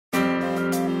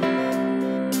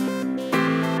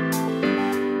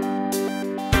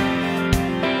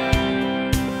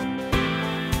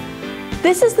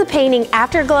This is the painting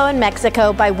Afterglow in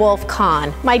Mexico by Wolf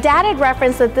Kahn. My dad had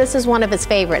referenced that this is one of his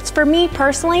favorites. For me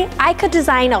personally, I could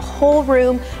design a whole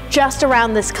room just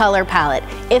around this color palette.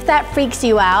 If that freaks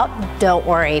you out, don't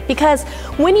worry, because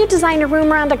when you design a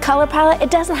room around a color palette,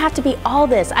 it doesn't have to be all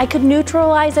this. I could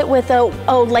neutralize it with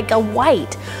like a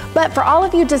white. But for all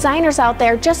of you designers out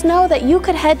there, just know that you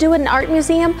could head to an art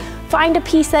museum, find a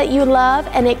piece that you love,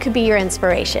 and it could be your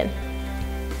inspiration.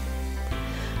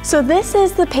 So this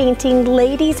is the painting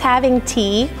Ladies Having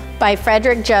Tea by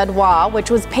Frederick Judd Waugh,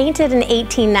 which was painted in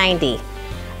 1890.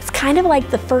 It's kind of like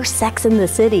the first Sex in the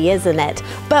City, isn't it?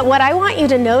 But what I want you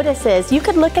to notice is you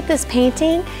could look at this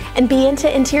painting and be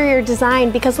into interior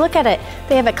design, because look at it.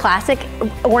 They have a classic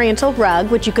oriental rug,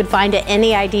 which you could find at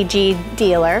any IDG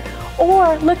dealer,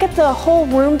 or look at the whole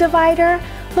room divider.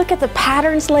 Look at the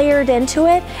patterns layered into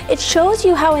it. It shows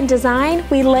you how in design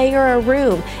we layer a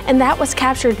room, and that was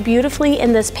captured beautifully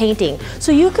in this painting.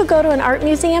 So you could go to an art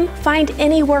museum, find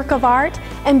any work of art,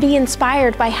 and be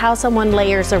inspired by how someone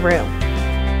layers a room.